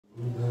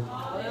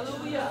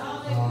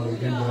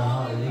Hallelujah,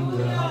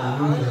 hallelujah,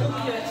 hallelujah.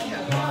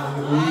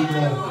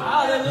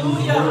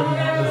 Hallelujah. Hallelujah.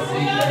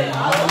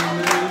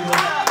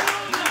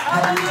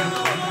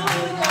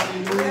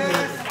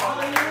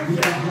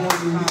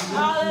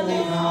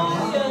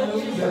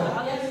 Hallelujah.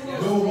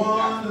 The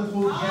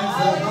wonderful Jesus.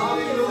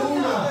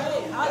 Hallelujah.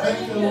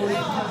 Thank you, Lord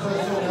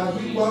Jesus, oh God.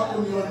 We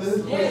welcome you in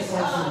this place on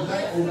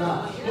tonight, oh God.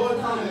 Lord,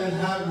 come in and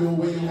have your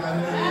way, oh God.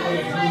 In the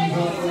name of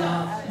Jesus, oh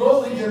God. Lord,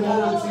 we give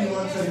over to you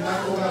on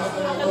tonight, oh God.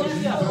 In the name of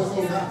Jesus,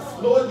 oh God.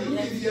 Lord, you be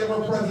the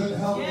ever-present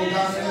help, oh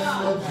God. In the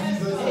name of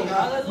Jesus, oh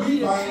God. We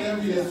bind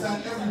every attack,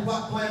 every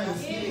plot, plan, and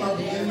scheme of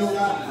the enemy, oh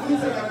God. We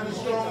take out every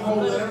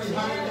stronghold and every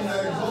high thing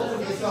that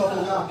exalted itself,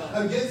 oh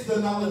God, against the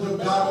knowledge of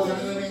God, oh God.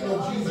 In the name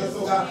of Jesus,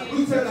 oh God.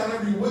 We take out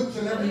every witch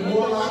and every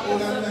warlock, oh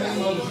God. In the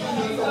name of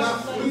Jesus, oh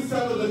God. We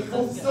settle the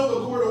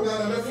silver cord, oh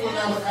God, of everyone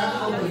that would ask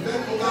for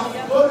prevent, oh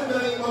God. Lord, in the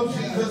name of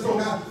Jesus, oh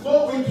God.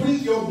 Lord, we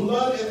plead your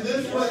blood in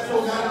this place,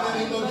 oh God,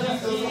 in the name of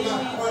Jesus, oh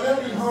God. On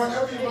every heart,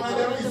 every mind,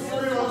 every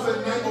spirit on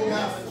tonight, oh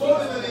God.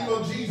 Lord, in the name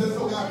of Jesus,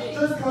 oh God.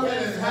 Just come in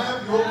and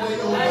have your way,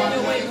 oh God. In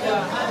the name of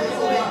Jesus,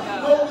 oh God.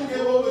 Lord, we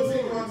give over to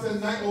you on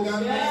tonight, oh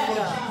God. In the name of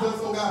Jesus,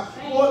 oh God.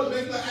 Lord,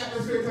 make the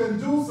atmosphere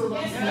conducive to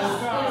your spirit,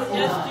 oh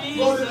God.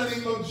 Lord, in the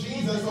name of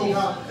Jesus, oh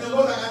God. And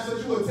Lord, I ask that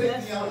you would take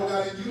me out, oh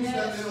God, and you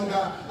step in, oh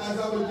God, as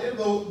I would give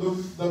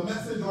the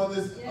message on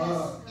this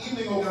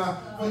evening, oh God,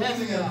 for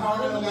evening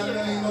empowerment, oh God, in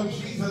the name of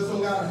Jesus,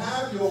 oh God.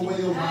 Have your way,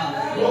 oh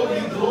God. Lord, we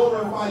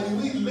glorify you.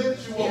 We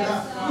lift you, oh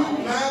God. We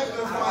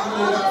magnify you,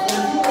 oh God. For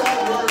you are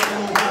worthy,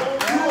 oh God.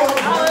 You are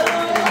worthy,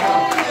 oh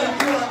God. And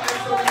you are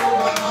excellent, oh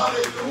God.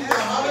 Hallelujah.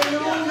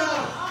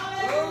 Hallelujah.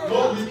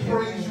 Lord, we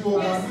praise you, oh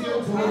God. We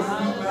adore you.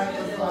 We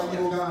magnify you,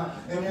 oh God.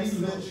 And we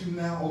lift you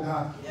now, oh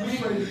God. We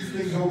pray these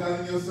things, oh God,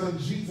 in your son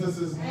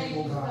Jesus' name,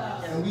 oh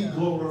God. And we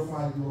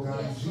glorify you, oh God,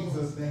 in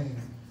Jesus' name.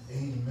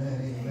 Amen,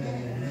 amen,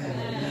 amen,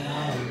 amen.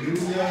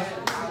 Hallelujah.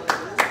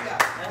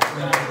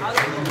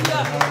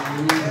 Hallelujah.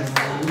 Hallelujah.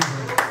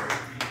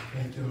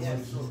 Thank you, Lord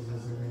Jesus.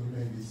 Amen. You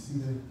may be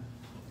seated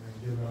and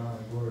give an honor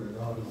and glory to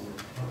God who will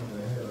come in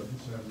the head of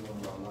each and every one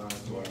of our lives,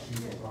 to our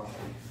chief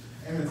apostle.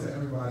 Amen to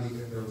everybody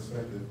in their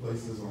respective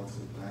places on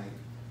tonight.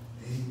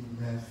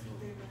 Amen.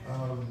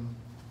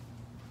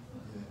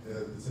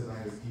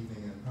 Tonight is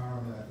evening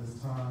empowerment at this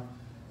time.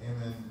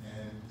 Amen.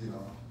 And, you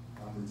know,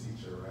 I'm the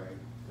teacher, right?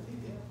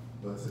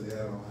 But today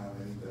I don't have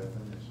any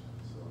definition.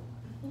 So,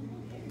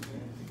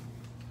 amen.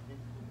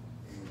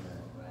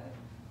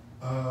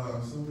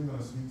 So we're going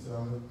to speak to,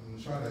 I'm going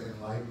to try to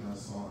enlighten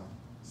us on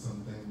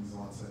some things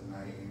on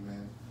tonight.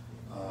 Amen.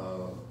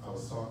 I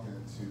was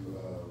talking to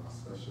my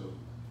special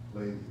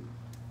lady,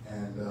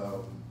 and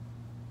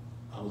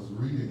I was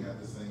reading at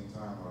the same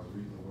time. I was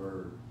reading the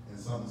word, and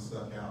something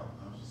stuck out.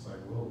 And I was just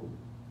like, whoa,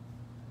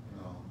 you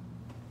know,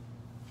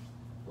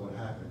 what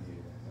happened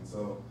here? And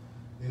so,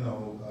 you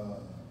know,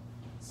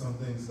 some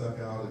things stuck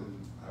out,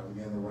 and I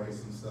began to write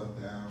some stuff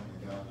down,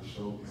 and God just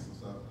showed me some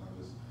stuff, and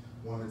I just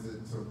wanted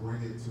to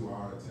bring it to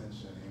our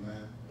attention.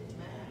 Amen?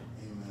 Amen.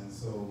 Amen.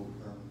 So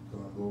I'm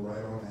going to go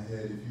right on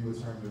ahead. If you would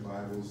turn your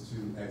Bibles to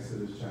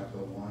Exodus chapter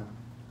 1.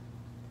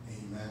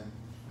 Amen.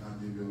 I'll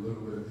give you a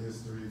little bit of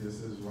history. This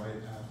is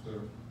right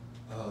after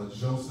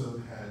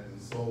Joseph had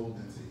been sold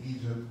into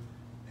Egypt,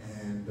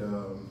 and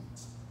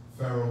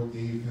Pharaoh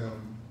gave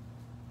him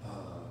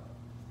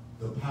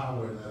the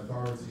power and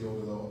authority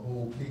over the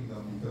whole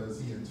kingdom, because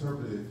he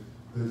interpreted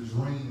the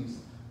dreams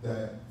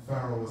that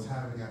Pharaoh was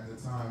having at the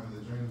time. And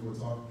the dreams were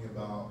talking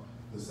about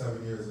the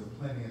 7 years of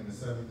plenty and the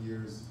 7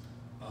 years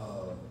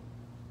of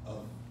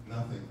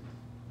nothing,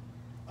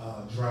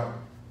 drought.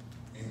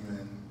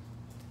 Amen.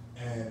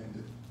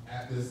 And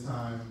at this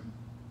time,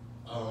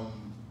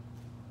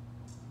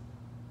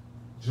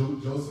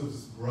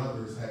 Joseph's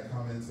brothers had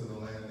come into the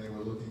land. They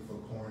were looking for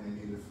corn,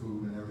 they needed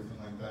food and everything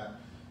like that.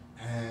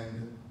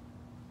 And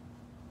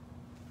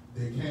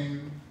they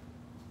came,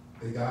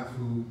 they got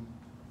food.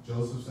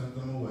 Joseph sent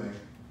them away.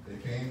 They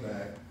came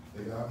back,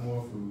 they got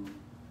more food.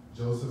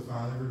 Joseph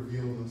finally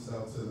revealed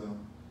himself to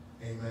them.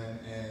 Amen.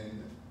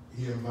 And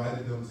he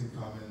invited them to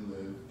come and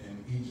live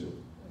in Egypt.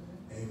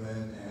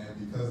 Amen.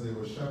 And because they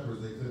were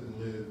shepherds, they couldn't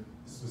live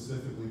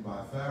specifically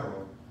by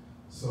Pharaoh.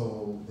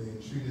 So they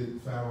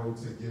entreated Pharaoh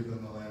to give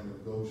them the land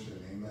of Goshen.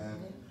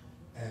 Amen.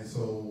 And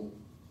so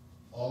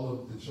all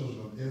of the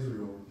children of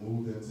Israel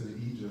moved into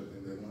Egypt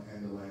and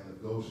the land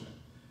of Goshen.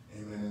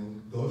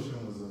 Amen.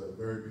 Goshen was a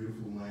very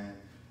beautiful land.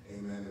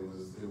 Amen.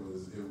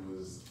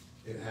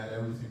 It had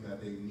everything that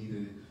they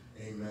needed.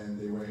 Amen.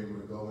 They were able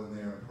to go in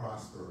there and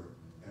prosper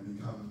and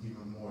become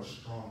even more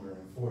stronger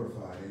and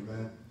fortified.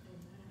 Amen.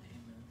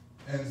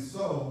 And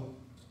so,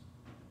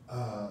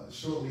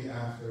 shortly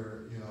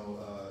after,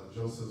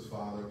 Joseph's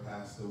father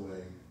passed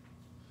away,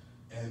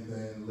 and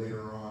then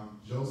later on,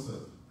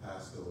 Joseph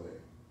passed away.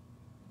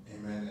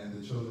 Amen. And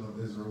the children of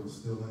Israel were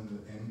still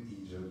in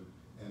Egypt,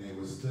 and they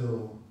were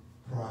still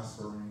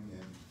prospering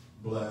and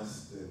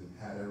blessed and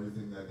had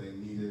everything that they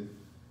needed,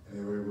 and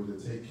they were able to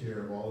take care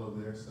of all of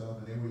their stuff,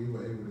 and they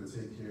were able to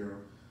take care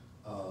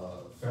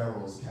of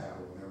Pharaoh's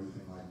cattle and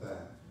everything like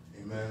that.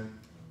 Amen.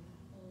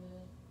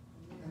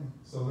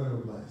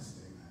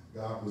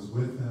 God was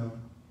with him.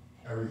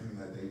 Everything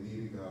that they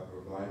needed, God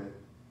provided.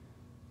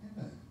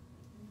 Amen.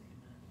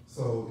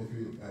 So if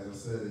you, as I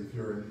said, if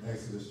you're in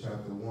Exodus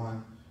chapter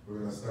 1, we're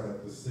going to start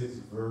at the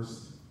 6th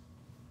verse.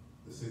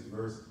 The 6th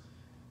verse.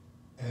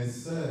 And it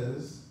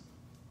says,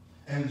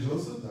 and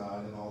Joseph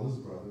died and all his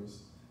brothers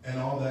and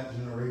all that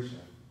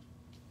generation.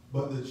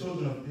 But the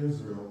children of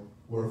Israel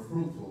were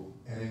fruitful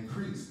and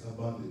increased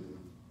abundantly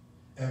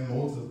and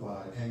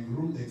multiplied and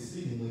grew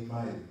exceedingly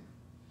mighty.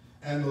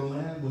 And the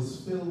land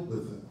was filled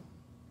with them.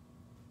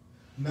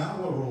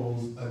 Now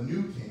arose a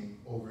new king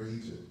over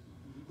Egypt,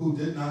 who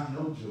did not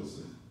know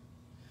Joseph.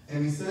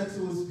 And he said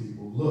to his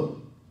people,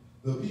 look,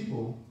 the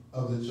people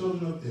of the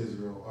children of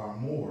Israel are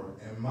more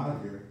and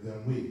mightier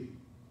than we.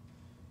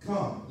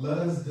 Come, let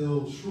us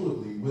deal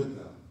shrewdly with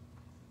them,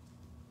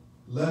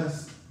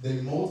 lest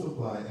they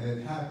multiply, and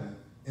it happen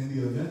in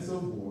the events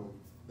of war,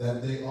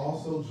 that they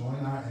also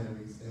join our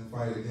enemies and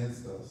fight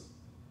against us,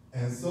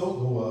 and so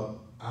go up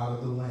out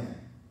of the land.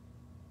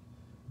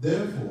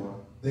 Therefore,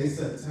 they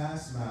set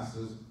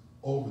taskmasters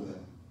over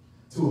them,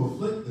 to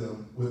afflict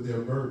them with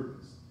their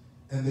burdens.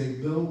 And they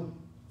built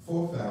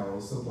for Pharaoh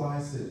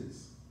supply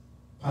cities,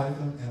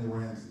 Pithom and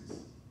Ramses.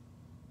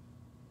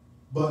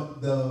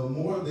 But the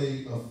more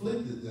they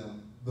afflicted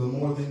them, the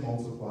more they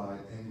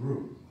multiplied and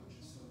grew.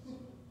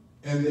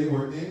 And they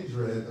were in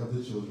dread of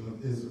the children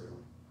of Israel.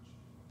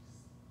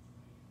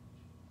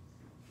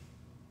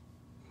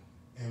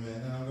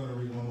 Amen. And I'm going to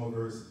read one more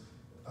verse.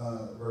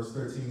 Verse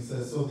 13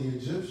 says, so the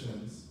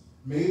Egyptians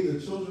made the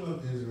children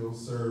of Israel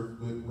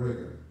serve with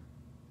rigor.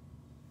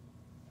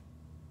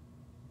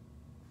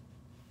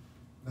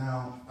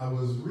 Now, I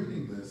was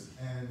reading this,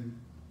 and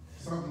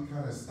something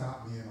kind of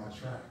stopped me in my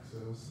tracks.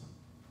 It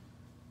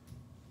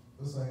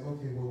was like,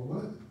 okay,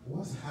 well,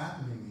 what's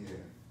happening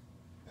here?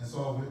 And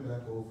so I went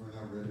back over and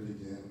I read it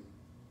again,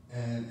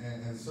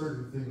 and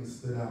certain things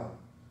stood out.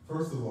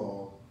 First of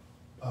all,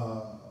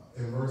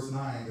 in verse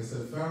 9, it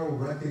said, Pharaoh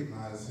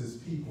recognized his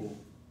people.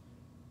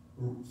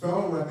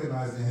 Pharaoh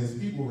recognized and his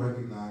people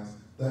recognized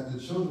that the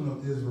children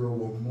of Israel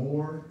were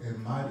more and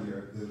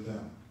mightier than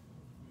them.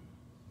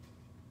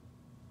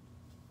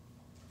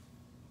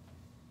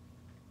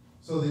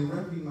 So they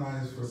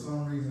recognized for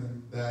some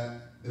reason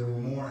that they were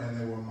more and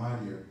they were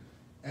mightier.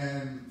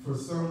 And for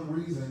some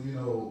reason, you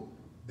know,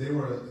 they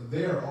were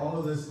there all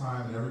of this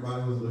time and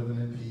everybody was living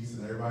in peace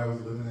and everybody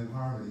was living in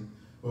harmony.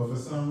 But for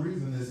some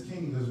reason, this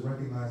king just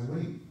recognized,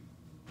 wait,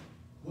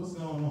 what's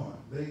going on?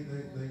 They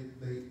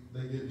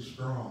getting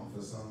strong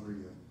for some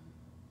reason.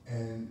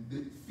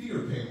 And fear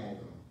came over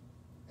them.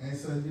 And he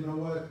said, you know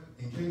what?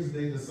 In case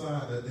they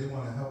decide that they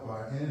want to help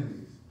our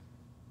enemies,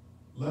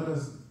 let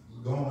us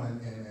go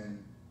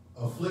and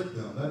afflict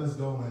them. Let us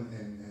go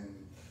and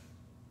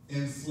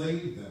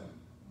enslave them.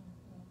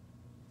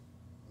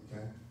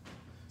 Okay?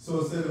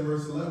 So it said in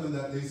verse 11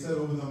 that they set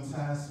over them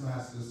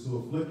taskmasters to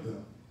afflict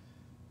them.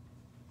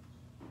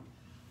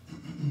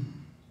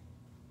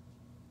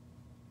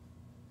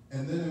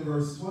 And then in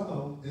verse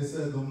 12, it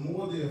said the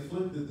more they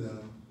afflicted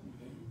them,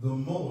 the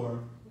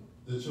more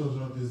the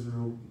children of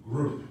Israel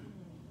grew.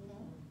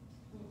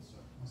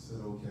 I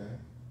said, okay.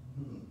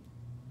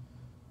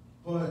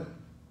 But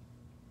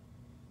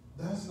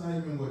that's not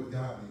even what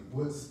got me.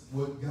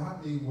 What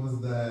got me was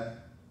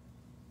that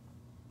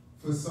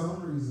for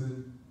some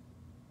reason,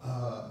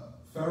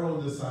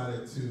 Pharaoh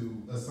decided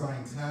to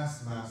assign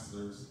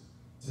taskmasters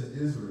to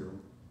Israel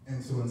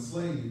and to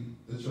enslave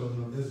the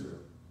children of Israel.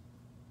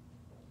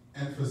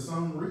 And for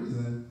some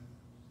reason,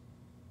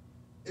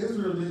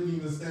 Israel didn't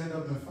even stand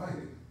up and fight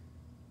it.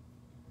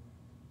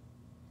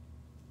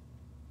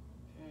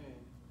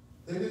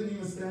 They didn't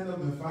even stand up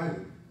and fight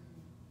it.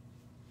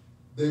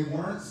 They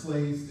weren't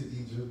slaves to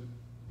Egypt.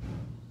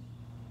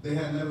 They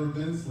had never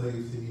been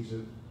slaves to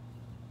Egypt.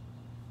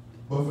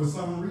 But for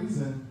some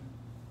reason,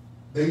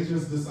 they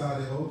just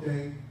decided,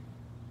 okay,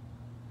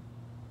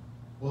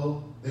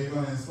 well, they're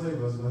going to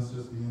enslave us, let's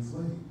just be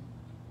enslaved.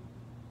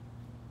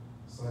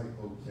 It's like,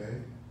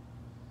 okay.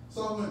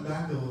 So I went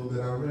back a little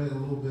bit. I read a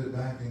little bit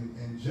back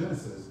in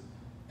Genesis.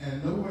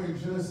 And nowhere in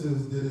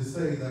Genesis did it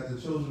say that the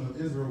children of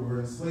Israel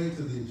were enslaved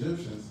to the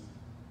Egyptians.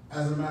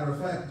 As a matter of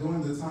fact,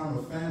 during the time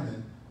of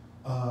famine,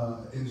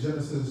 in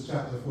Genesis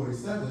chapter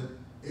 47,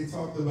 it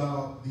talked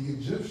about the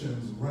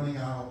Egyptians running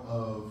out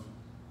of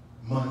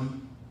money.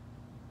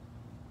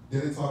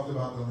 Then it talked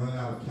about them running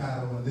out of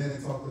cattle. And then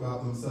it talked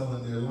about them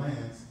selling their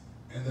lands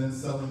and then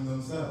selling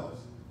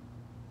themselves.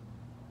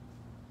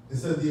 It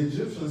said the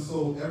Egyptians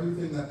sold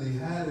everything that they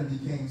had and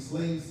became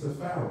slaves to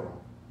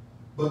Pharaoh.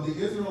 But the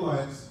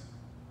Israelites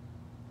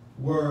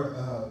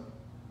were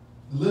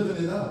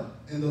living it up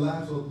in the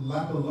lap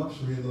of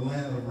luxury in the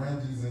land of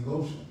Ramses and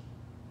Goshen.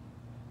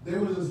 They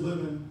were just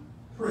living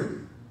pretty,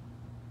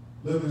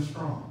 living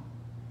strong.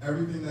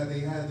 Everything that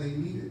they had, they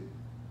needed.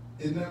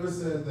 It never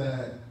said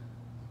that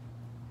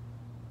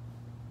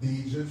the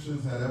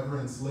Egyptians had ever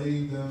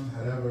enslaved them,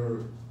 had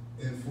ever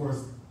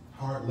enforced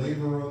hard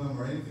labor on them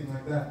or anything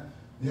like that.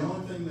 The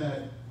only thing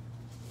that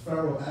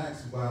Pharaoh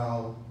asked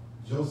while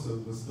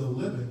Joseph was still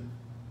living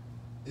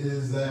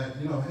is that,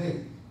 you know,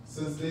 hey,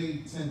 since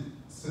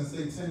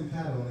they tend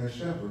cattle and they're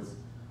shepherds,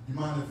 you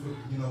mind if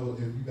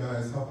you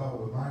guys help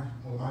out with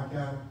my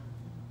cattle?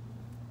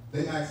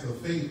 They asked a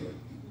favor.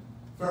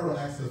 Pharaoh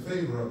asked a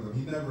favor of them.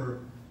 He never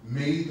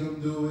made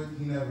them do it.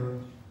 He never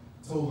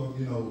told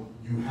them,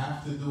 you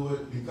have to do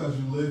it because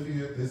you live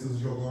here. This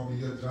is going to be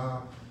your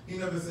job. He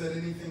never said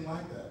anything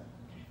like that.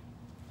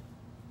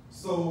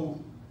 So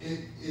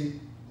it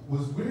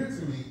was weird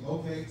to me.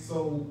 Okay,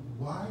 so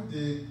why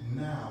did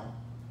now,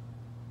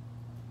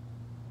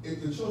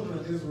 if the children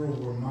of Israel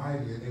were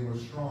mighty and they were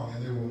strong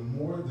and they were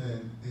more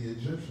than the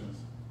Egyptians,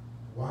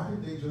 why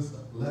did they just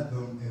let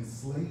them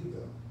enslave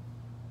them?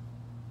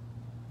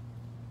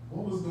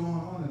 What was going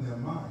on in their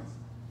minds?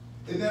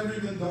 It never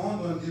even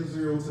dawned on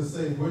Israel to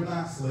say, we're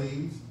not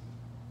slaves.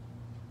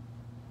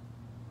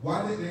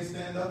 Why didn't they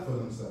stand up for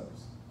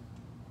themselves?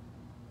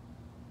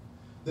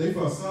 They,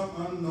 for some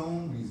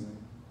unknown reason,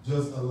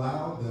 just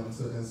allowed them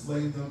to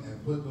enslave them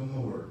and put them to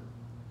work.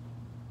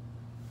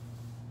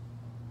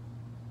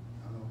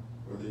 I don't know,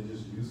 were they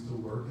just used to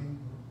working?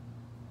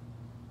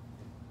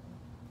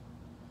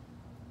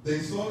 They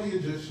saw the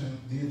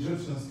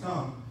Egyptians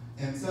come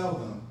and tell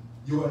them,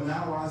 you are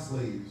now our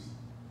slaves.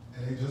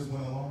 And they just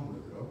went along with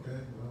it.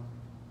 Okay, well.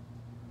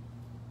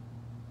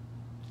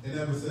 It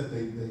never said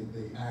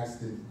they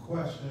asked any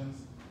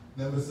questions,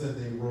 never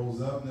said they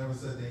rose up, never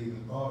said they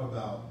even thought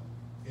about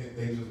it.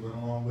 They just went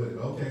along with it.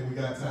 Okay, we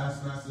got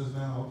taskmasters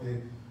now.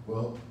 Okay,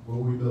 well, what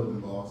are we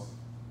building, boss?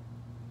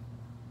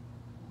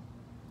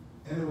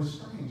 And it was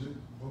strange.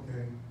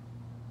 Okay,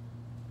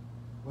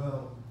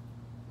 well,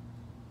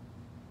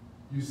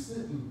 you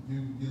sitting,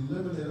 you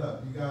living it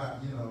up. You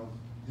got,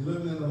 you're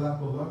living in the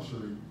lap of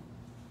luxury.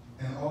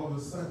 And all of a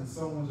sudden,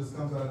 someone just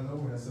comes out of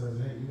nowhere and says,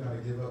 hey, you got to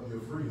give up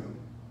your freedom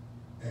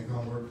and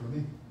come work for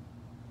me.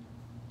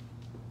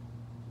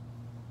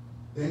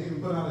 They didn't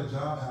even put out a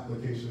job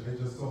application.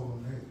 They just told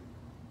them,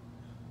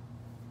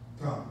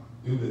 hey, come,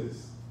 do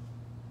this.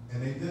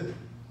 And they did it.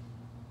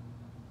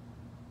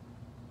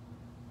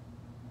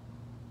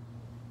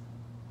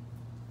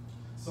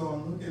 So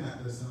I'm looking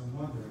at this and I'm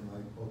wondering,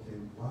 like, okay,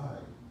 why?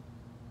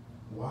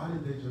 Why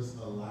did they just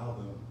allow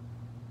them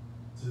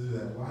to do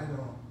that?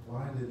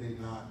 Why did they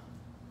not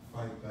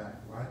fight back?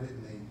 Why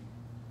didn't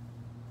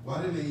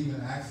they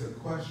even ask a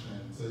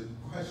question to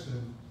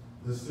question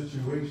the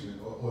situation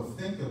or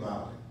think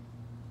about it?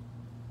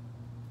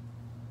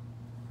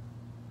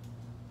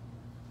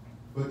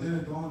 But then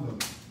it dawned on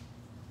me.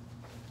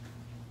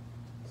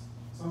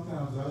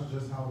 Sometimes that's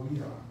just how we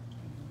are.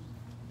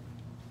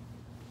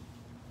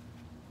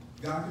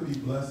 God could be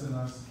blessing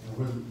us, and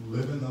we're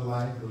living the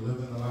life,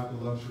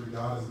 of luxury.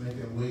 God is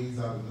making ways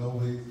out of no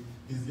ways.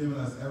 He's given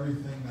us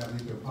everything that we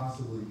could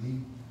possibly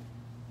need.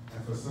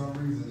 And for some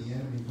reason, the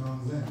enemy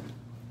comes in,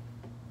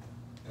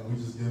 and we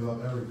just give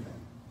up everything.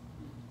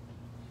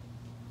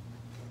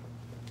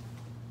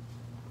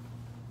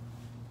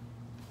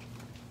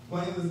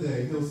 Plain as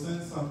day, he'll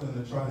send something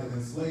to try to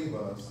enslave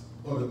us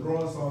or to throw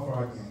us off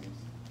our games.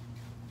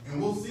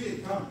 And we'll see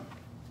it coming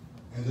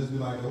and just be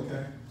like,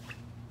 okay.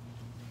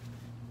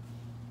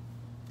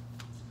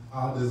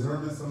 Our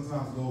discernment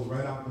sometimes goes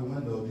right out the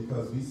window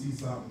because we see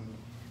something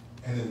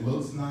and it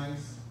looks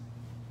nice,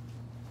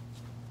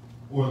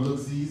 or it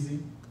looks easy,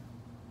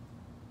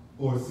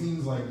 or it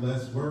seems like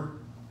less work,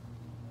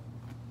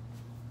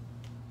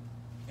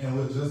 and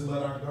we'll just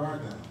let our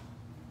guard down.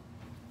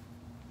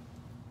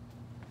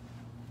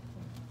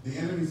 The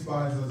enemy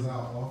spies us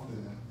out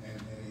often,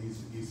 and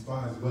he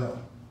spies well.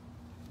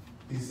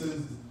 He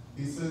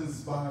sends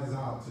spies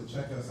out to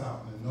check us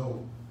out and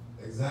know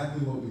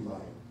exactly what we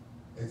like,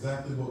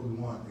 exactly what we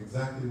want,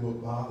 exactly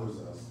what bothers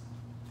us.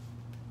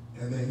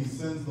 And then he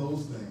sends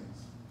those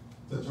things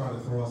to try to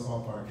throw us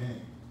off our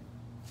game.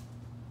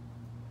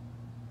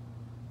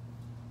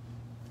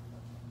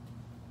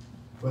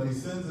 But he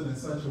sends it in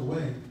such a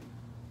way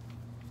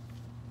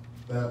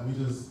that we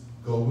just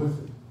go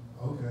with it.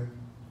 Okay.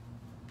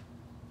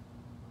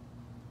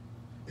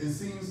 It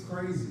seems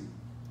crazy,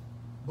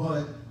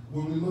 but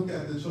when we look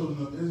at the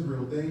children of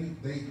Israel,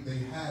 they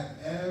had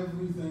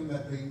everything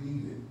that they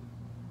needed.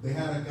 They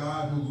had a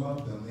God who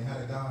loved them. They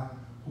had a God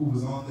who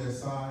was on their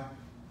side.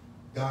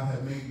 God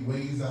had made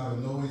ways out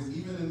of no ways.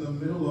 Even in the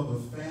middle of a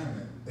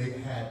famine, they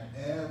had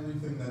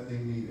everything that they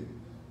needed.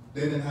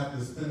 They didn't have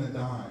to spend a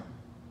dime.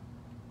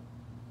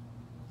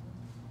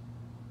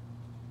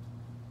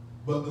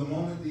 But the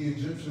moment the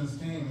Egyptians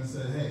came and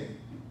said, hey,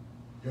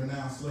 you're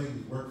now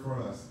slaves, work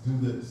for us, do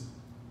this,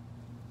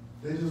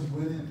 they just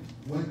went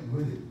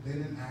with it. They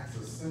didn't ask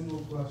a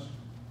single question.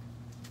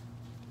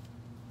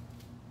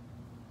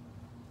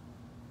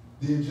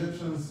 The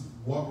Egyptians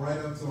walked right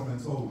up to them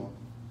and told them,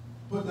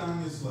 put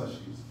down your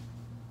slushies,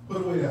 put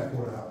away that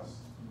porterhouse,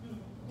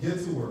 get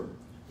to work.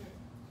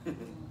 And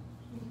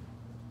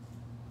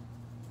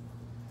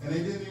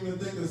they didn't even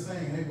think of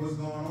saying, hey, what's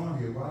going on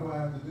here? Why do I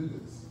have to do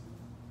this?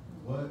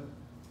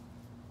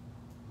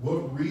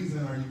 What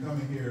reason are you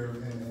coming here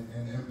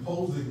and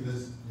imposing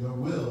this, your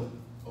will,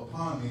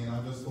 upon me, and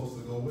I'm just supposed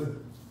to go with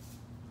it?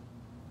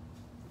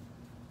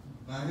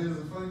 Now here's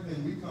the funny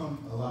thing,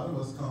 a lot of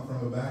us come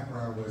from a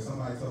background where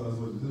somebody tells us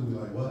what to do,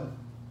 we're like, what?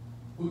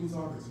 Who are you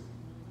talking to?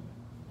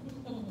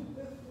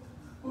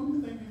 Who do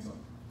you think you're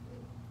talking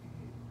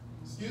to?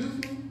 Excuse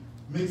me?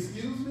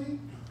 Excuse me?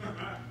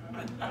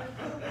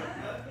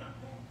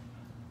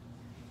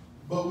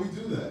 But we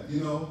do that,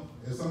 you know.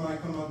 If somebody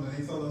come up and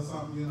they tell us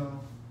something, you know,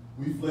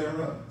 we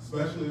flare up,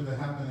 especially if it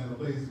happened in a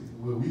place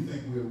where we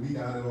think we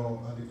got it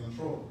all under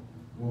control,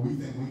 where we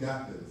think we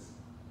got this.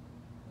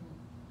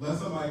 Let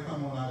somebody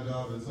come on our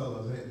job and tell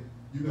us, hey,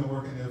 you've been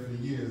working there for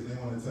years, they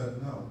want to tell,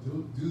 no,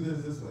 do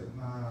this way.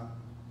 Nah,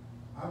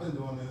 I've been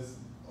doing this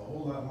a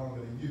whole lot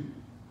longer than you.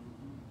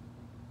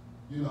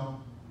 You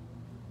know,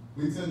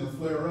 we tend to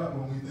flare up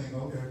when we think,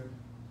 okay,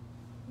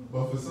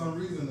 but for some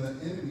reason the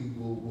enemy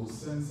will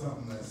send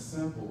something that's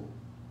simple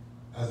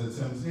as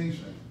a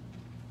temptation,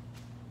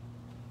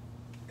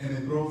 and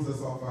it throws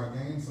us off our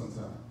game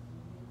sometimes.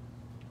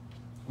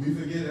 We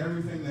forget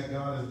everything that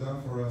God has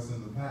done for us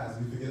in the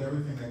past. We forget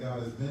everything that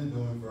God has been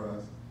doing for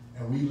us,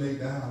 and we lay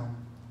down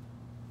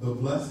the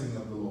blessing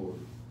of the Lord.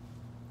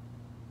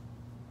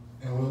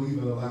 And we'll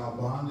either allow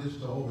bondage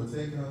to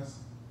overtake us,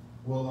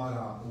 we'll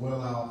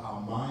allow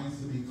our minds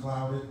to be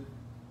clouded,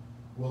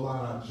 we'll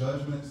allow our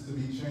judgments to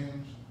be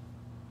changed,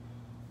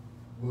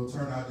 we'll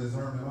turn our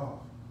discernment off.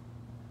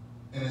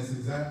 And it's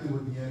exactly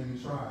what the enemy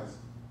tries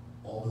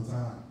all the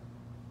time.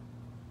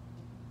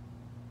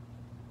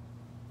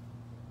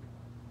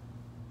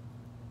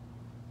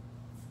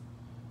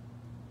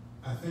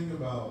 I think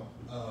about,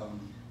 now,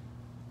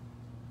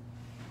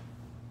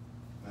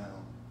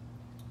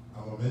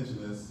 I'm going to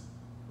mention this,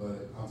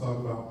 but I'm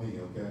talking about me,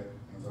 okay?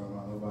 I'm talking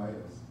about nobody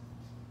else.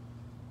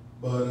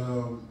 But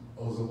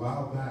it was a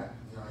while back,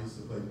 you know, I used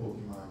to play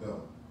Pokemon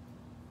Go.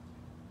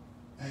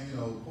 And, you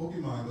know,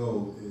 Pokemon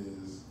Go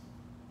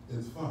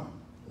it's fun.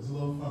 It's a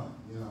little fun,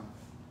 you know.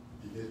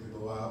 You get to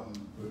go out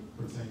and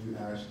pretend you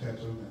Ash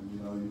Ketchum, and, you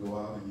know, you go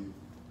out and you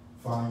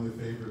find your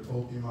favorite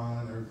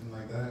Pokemon and everything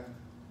like that.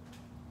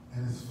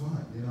 And it's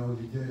fun, you know,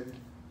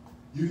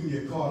 you can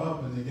get caught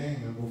up in the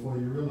game, and before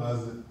you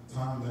realize it,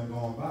 time's been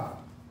gone by.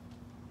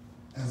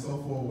 And so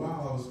for a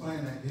while I was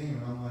playing that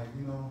game, and I'm like,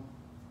 you know,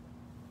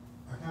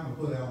 I kind of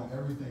put out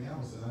everything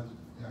else, and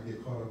I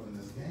get caught up in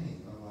this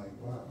game. I'm like,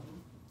 wow.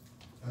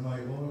 I'm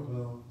like, Lord,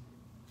 well,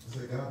 I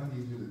said, God, I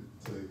need you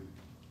to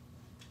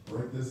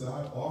break this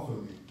out off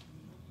of me,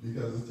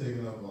 because it's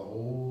taking up a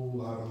whole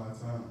lot of my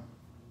time.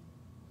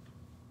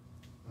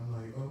 I'm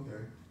like,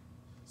 okay.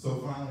 So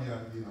finally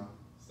I, you know,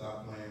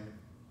 stopped playing it.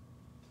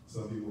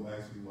 Some people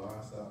ask me why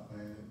I stopped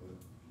playing it, but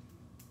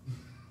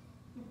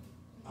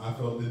I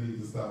felt the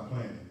need to stop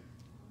playing it.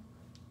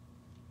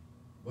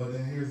 But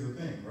then here's the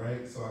thing,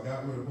 right? So I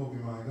got rid of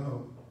Pokemon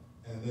Go,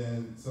 and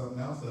then something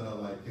else that I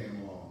like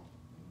came along.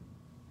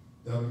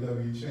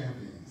 WWE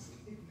Champions,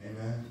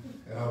 amen?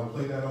 And I would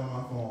play that on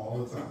my phone all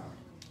the time.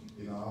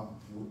 You know,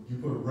 you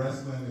put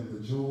wrestling and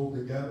the Jewel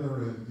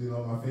together and, you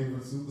know, my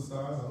favorite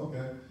superstars,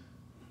 okay.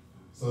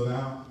 So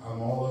now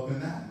I'm all up in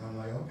that. And I'm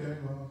like, okay,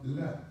 well, do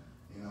that.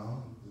 You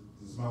know,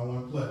 this is my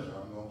one pleasure.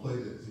 I'm going to play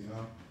this, you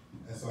know.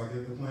 And so I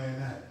get to playing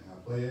that. And I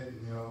play it,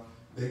 and, you know,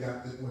 they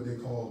got what they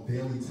call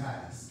daily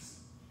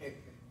tasks.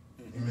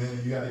 And then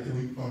you got to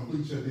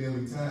complete your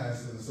daily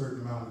tasks in a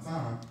certain amount of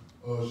time,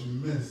 or else you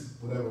miss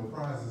whatever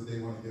prizes they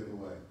want to give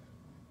away.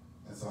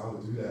 And so I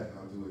would do that, and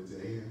I'll do it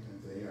day in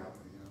and day out,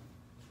 you know.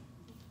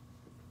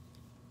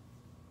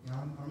 You know,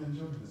 I'm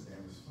enjoying this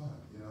game. It's fun,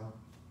 you know.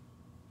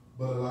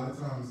 But a lot of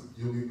times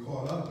you'll get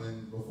caught up,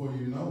 and before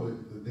you know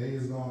it, the day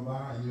is gone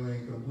by and you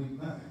ain't complete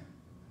nothing.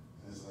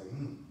 And it's like,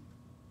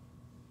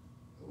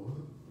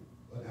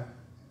 what happened?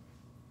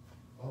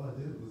 All I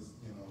did was,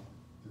 you know,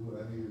 do what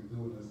I needed to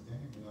do in this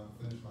game. You know,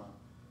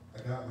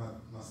 I got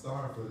my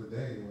star for the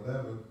day or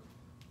whatever.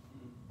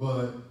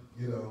 But,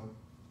 you know,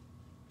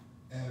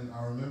 and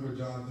I remember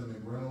Jonathan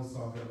McReynolds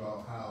talking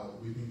about how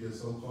we can get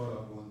so caught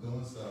up on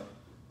doing stuff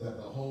that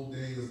the whole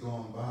day has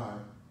gone by,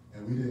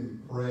 and we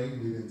didn't pray,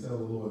 we didn't tell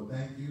the Lord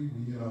thank you,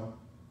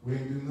 we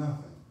didn't do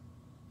nothing.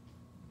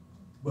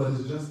 But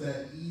it's just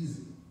that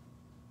easy.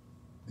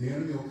 The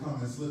enemy will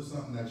come and slip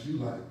something that you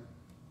like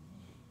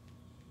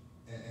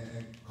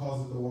and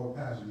cause it to walk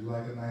past you. You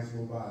like a nice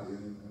little body,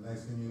 and the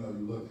next thing you know,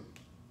 you're looking.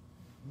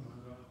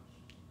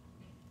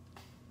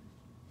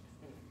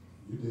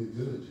 You did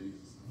good,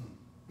 Jesus.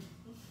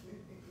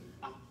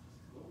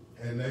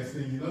 And next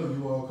thing you know,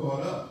 you all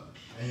caught up,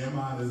 and your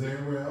mind is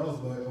everywhere else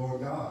but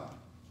on God.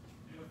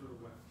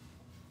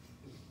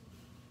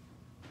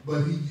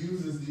 But he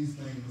uses these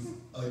things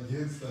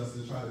against us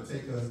to try to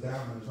take us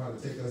down and try to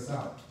take us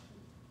out.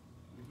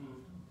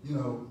 You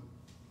know,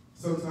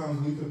 sometimes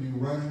we could be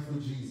running for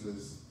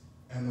Jesus,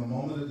 and the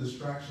moment a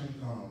distraction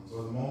comes,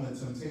 or the moment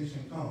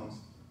temptation comes,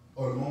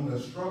 or the moment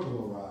a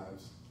struggle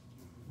arrives,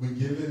 we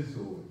give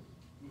into it.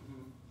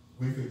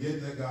 We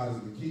forget that God has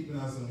been keeping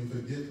us, and we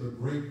forget the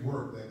great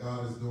work that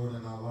God is doing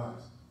in our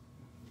lives.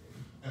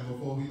 And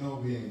before we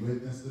know, we ain't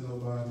witnessed to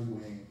nobody,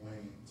 we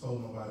ain't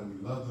told nobody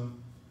we love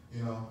them,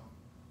 you know.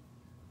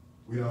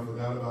 We don't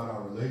forgot about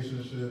our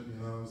relationship,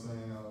 you know what I'm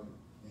saying?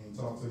 You ain't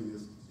talked to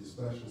you're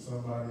special to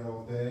somebody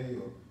all day,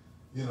 or,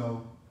 you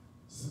know,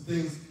 some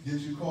things get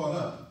you caught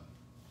up.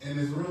 And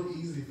it's real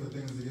easy for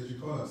things to get you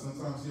caught up.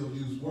 Sometimes he'll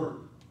use work.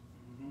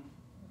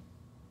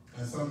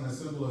 And something as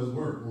simple as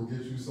work will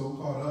get you so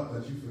caught up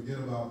that you forget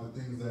about the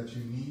things that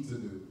you need to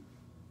do.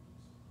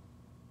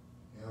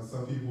 You know,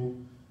 some people,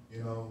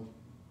 you know,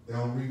 they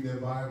don't read their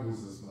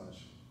Bibles as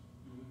much.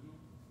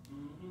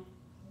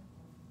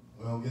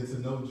 We don't get to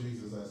know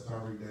Jesus as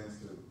Tariq Dance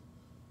did.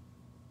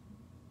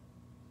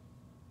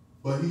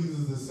 But he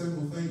uses the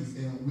simple things,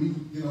 and we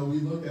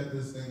look at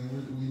this thing,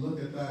 and we look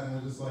at that, and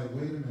we're just like,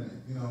 wait a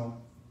minute, you know,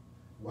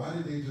 why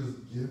did they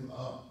just give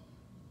up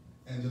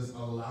and just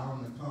allow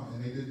him to come?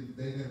 And they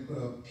didn't put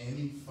up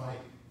any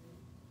fight.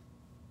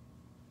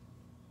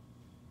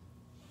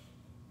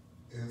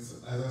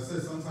 It's, as I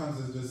said, sometimes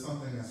it's just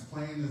something as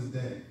plain as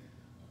day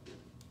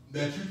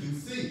that you can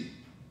see.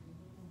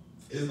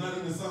 It's not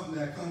even something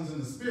that comes in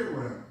the spirit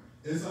realm.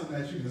 It's something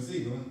that you can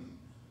see. You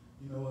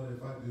know what?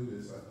 If I do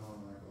this, I know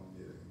I'm not going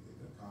to get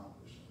anything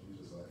accomplished. And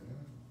you're just like,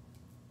 yeah.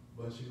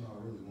 But you know,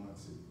 I really want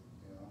to.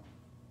 You know,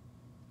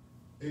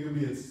 it could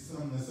be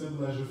something as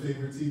simple as your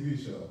favorite TV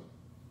show,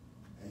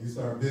 and you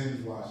start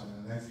binge watching.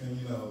 And the next thing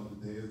you know, the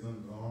day is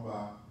gone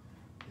by.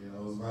 You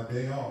know, it was my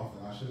day off,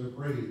 and I should have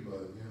prayed,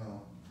 but you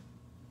know,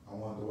 I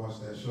wanted to watch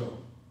that show.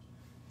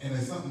 And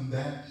it's something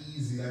that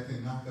easy that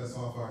can knock us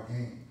off our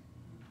game.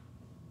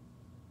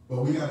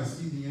 But we got to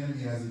see the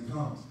enemy as he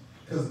comes.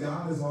 Because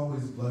God is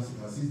always blessing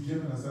us. He's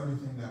given us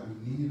everything that we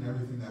need and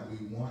everything that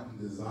we want and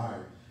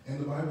desire. And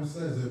the Bible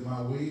says, if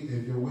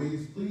your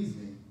ways please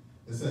me,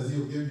 it says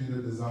he'll give you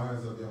the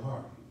desires of your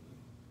heart.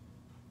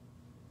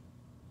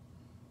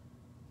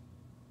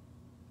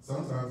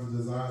 Sometimes the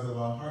desires of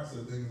our hearts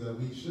are things that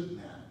we shouldn't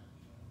have.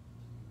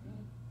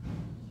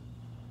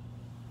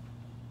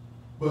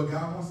 But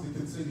God wants to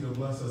continue to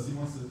bless us. He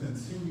wants to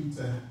continue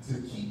to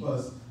keep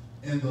us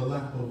in the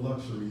lap of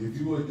luxury. If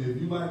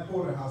you like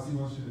porterhouse, he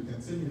wants you to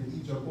continue to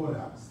eat your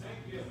porterhouse.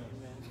 Thank you.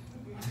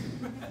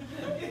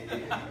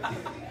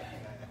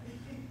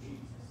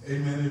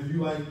 Amen. If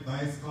you like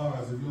nice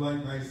cars, if you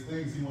like nice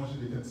things, he wants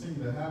you to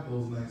continue to have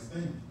those nice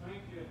things.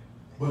 Thank you.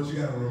 But you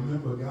got to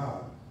remember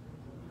God.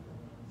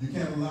 You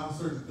can't allow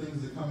certain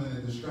things to come in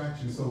and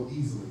distract you so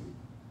easily.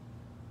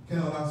 You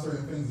can't allow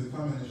certain things to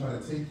come in and try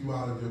to take you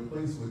out of your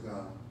place with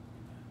God.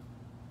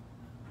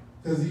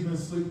 Because even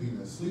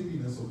sleepiness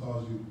will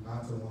cause you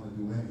not to want to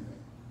do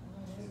anything.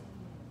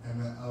 And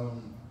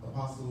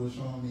Apostle was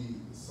showing me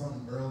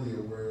something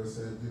earlier where it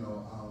said, you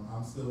know,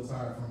 I'm still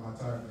tired from my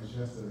tiredness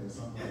yesterday, or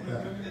something like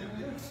that.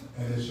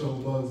 And it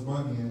showed Bugs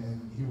Bunny,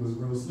 and he was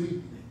real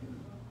sleepy.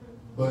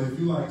 But if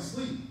you like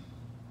sleep,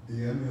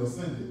 the enemy will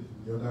send it in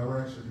your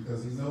direction,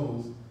 because he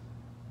knows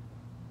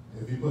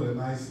if he put a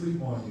nice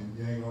sleep on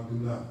you, you ain't going to do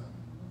nothing.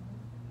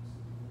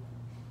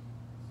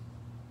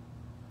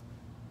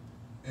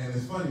 And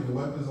it's funny, the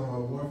weapons of our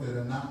warfare,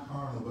 they're not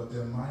carnal, but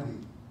they're mighty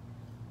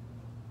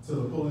to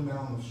the pulling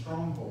down of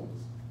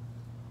strongholds,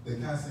 the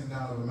casting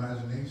down of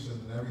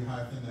imagination and every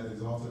high thing that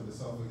exalted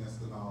itself against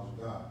the knowledge of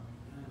God.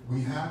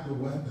 We have the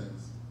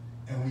weapons,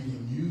 and we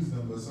can use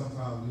them, but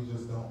sometimes we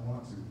just don't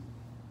want to.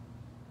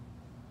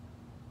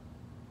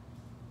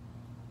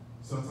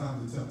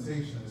 Sometimes the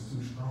temptation is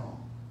too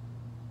strong.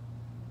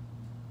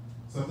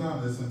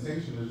 Sometimes the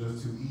temptation is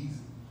just too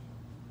easy.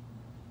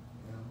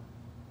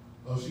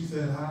 Oh, she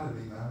said hi to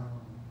me now.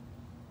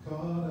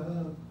 Caught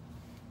up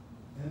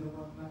in the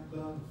one-night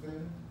love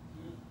affair.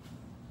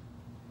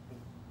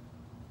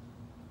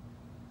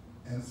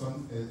 And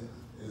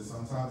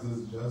sometimes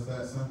it's just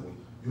that simple.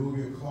 You'll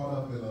get caught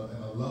up in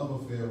a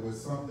love affair with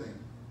something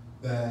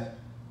that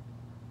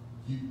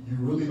you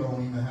really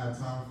don't even have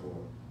time for.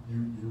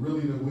 You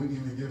really wouldn't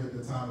even give it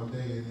the time of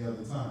day any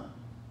other time.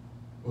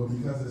 But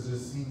because it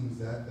just seems,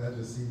 that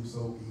just seems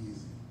so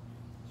easy.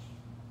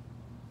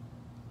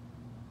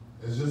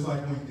 It's just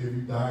like if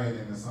you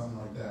dieting or something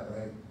like that,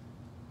 right?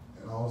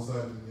 And all of a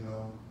sudden, you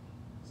know,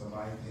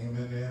 somebody came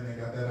in there and they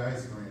got that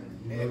ice cream.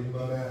 You know you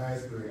love that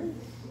ice cream.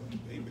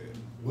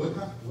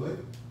 What?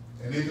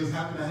 And they just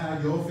happen to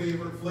have your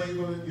favorite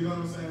flavor, you know what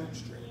I'm saying?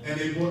 And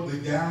they bought the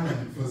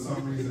gallon for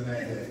some reason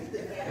that day.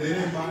 They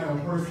didn't buy a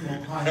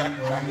personal pint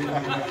or anything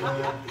like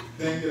that.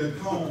 They didn't get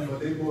a cone, but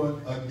they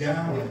bought a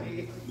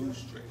gallon.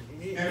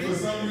 And for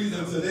some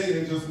reason today,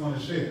 they just want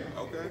to share.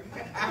 Okay.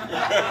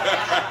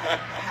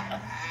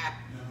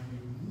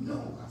 No,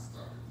 I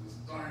started this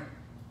thing.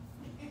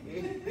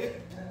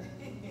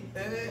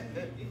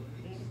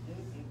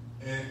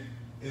 And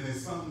it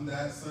is something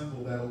that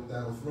simple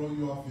that'll throw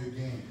you off your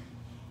game.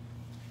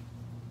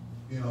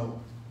 You know,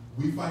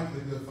 we fight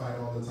the good fight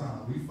all the time.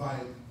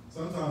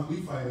 Sometimes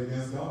we fight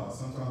against God.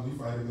 Sometimes we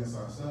fight against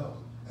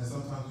ourselves. And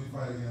sometimes we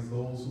fight against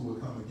those who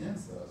would come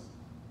against us.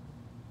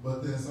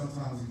 But then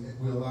sometimes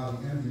we allow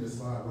the enemy to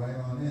slide right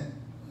on in.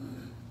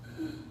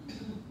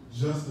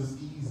 Just as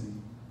easy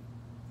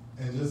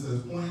and just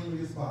as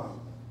plainly as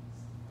possible.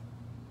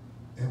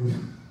 And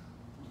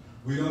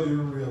we don't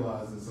even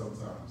realize it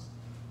sometimes.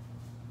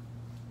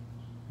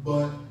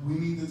 But we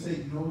need to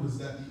take notice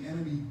that the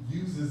enemy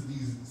uses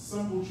these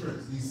simple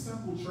tricks, these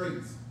simple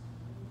traits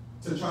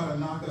to try to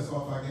knock us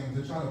off our game,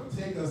 to try to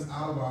take us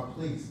out of our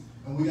place.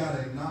 And we got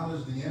to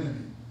acknowledge the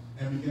enemy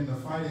and begin to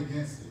fight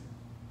against it.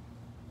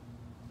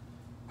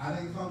 I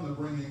didn't come to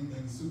bring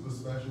anything super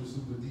special,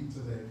 super deep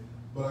today,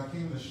 but I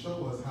came to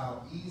show us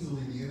how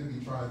easily the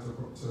enemy tried to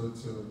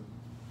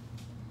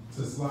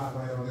slide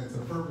right on it, to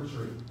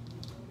perpetrate.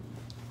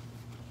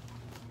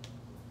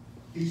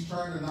 He's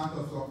trying to knock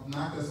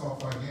us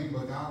off our game,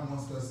 but God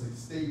wants us to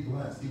stay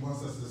blessed. He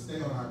wants us to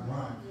stay on our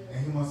grind,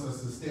 and he wants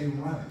us to stay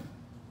running.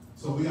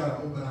 So we got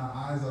to open our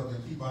eyes up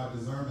and keep our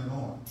discernment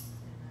on.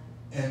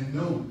 And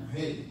know,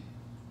 hey,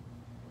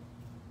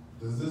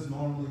 does this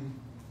normally,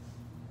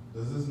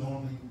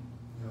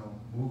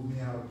 move me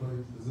out of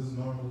place? Does this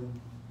normally?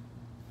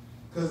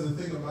 Because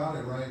the thing about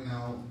it right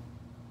now,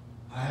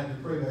 I had to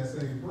pray that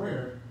same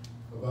prayer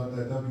about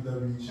that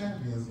WWE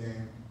Champions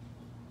game.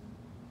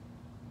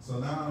 So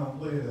now I don't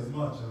play it as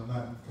much, and I'm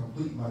not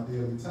completing my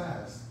daily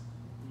tasks.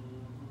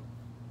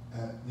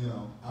 I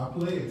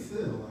play it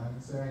still. I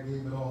didn't say I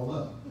gave it all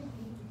up.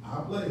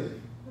 I play it,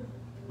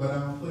 but I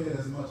don't play it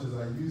as much as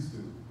I used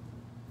to.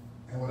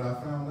 And what I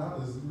found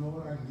out is, I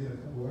can get a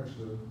couple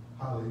extra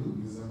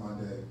hallelujahs in my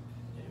day.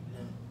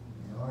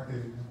 I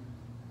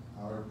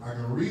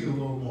can read a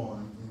little more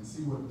and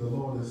see what the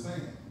Lord is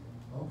saying.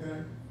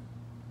 Okay.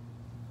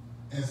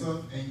 And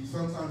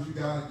sometimes you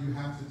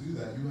have to do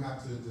that. You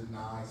have to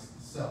deny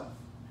self.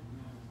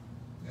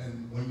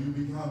 And when you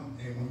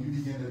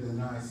begin to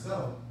deny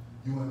self,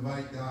 you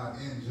invite God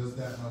in just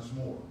that much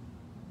more.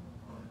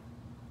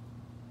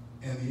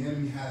 And the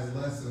enemy has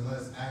less and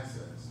less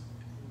access.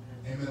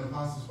 Amen.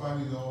 Apostle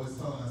Spivey is always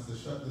telling us to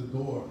shut the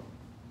door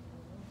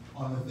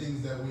on the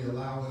things that we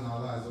allow in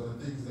our lives, or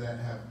the things that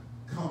have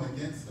come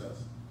against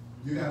us.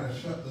 You got to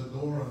shut the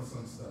door on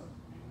some stuff.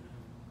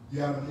 You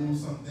got to move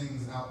some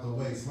things out the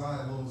way.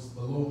 Slide a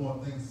little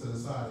more things to the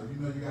side. If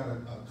you know you got a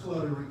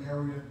cluttering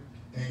area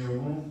in your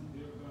room,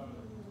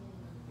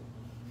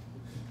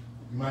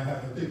 you might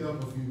have to pick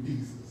up a few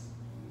pieces.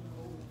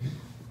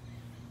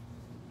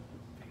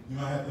 You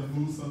might have to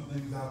move some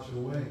things out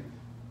your way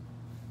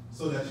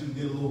so that you can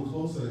get a little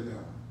closer to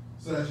God,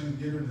 so that you can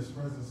get in his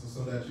presence, and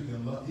so that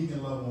he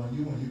can love on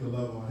you and you can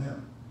love on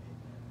him.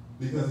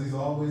 Because he's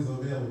always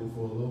available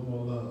for a little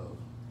more love,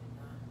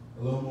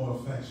 a little more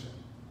affection,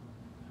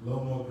 a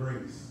little more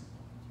grace,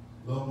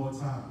 a little more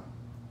time.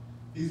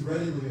 He's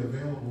readily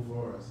available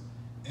for us.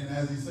 And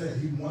as he said,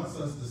 he wants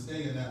us to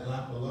stay in that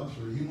lap of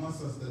luxury. He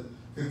wants us to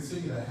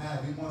continue to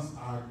have. He wants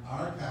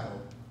our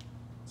cattle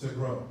to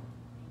grow.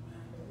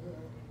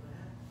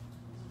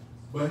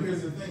 But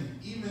here's the thing.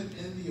 Even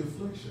in the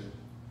affliction,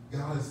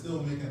 God is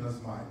still making us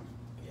mighty.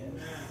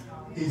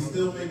 He's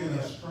still making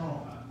us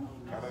strong.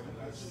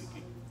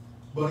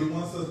 But he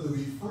wants us to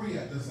be free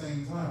at the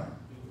same time.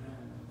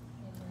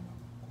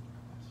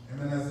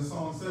 And then as the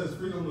song says,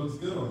 freedom looks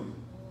good on you.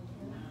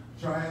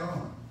 Try it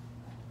on.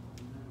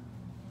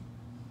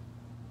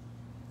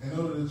 In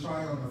order to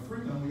try on the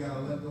freedom, we got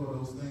to let go of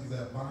those things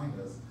that bind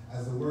us.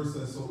 As the word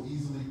says, so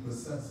easily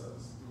beset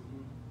us.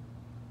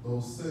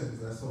 Those sins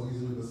that so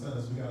easily beset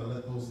us, we got to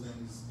let those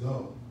things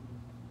go.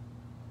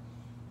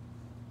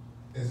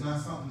 It's not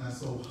something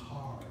that's so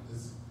hard,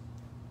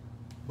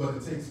 but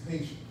it takes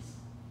patience.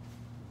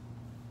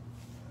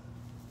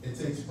 It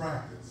takes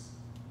practice.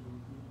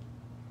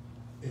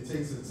 It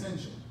takes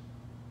attention.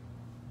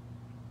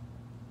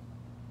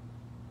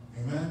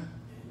 Amen?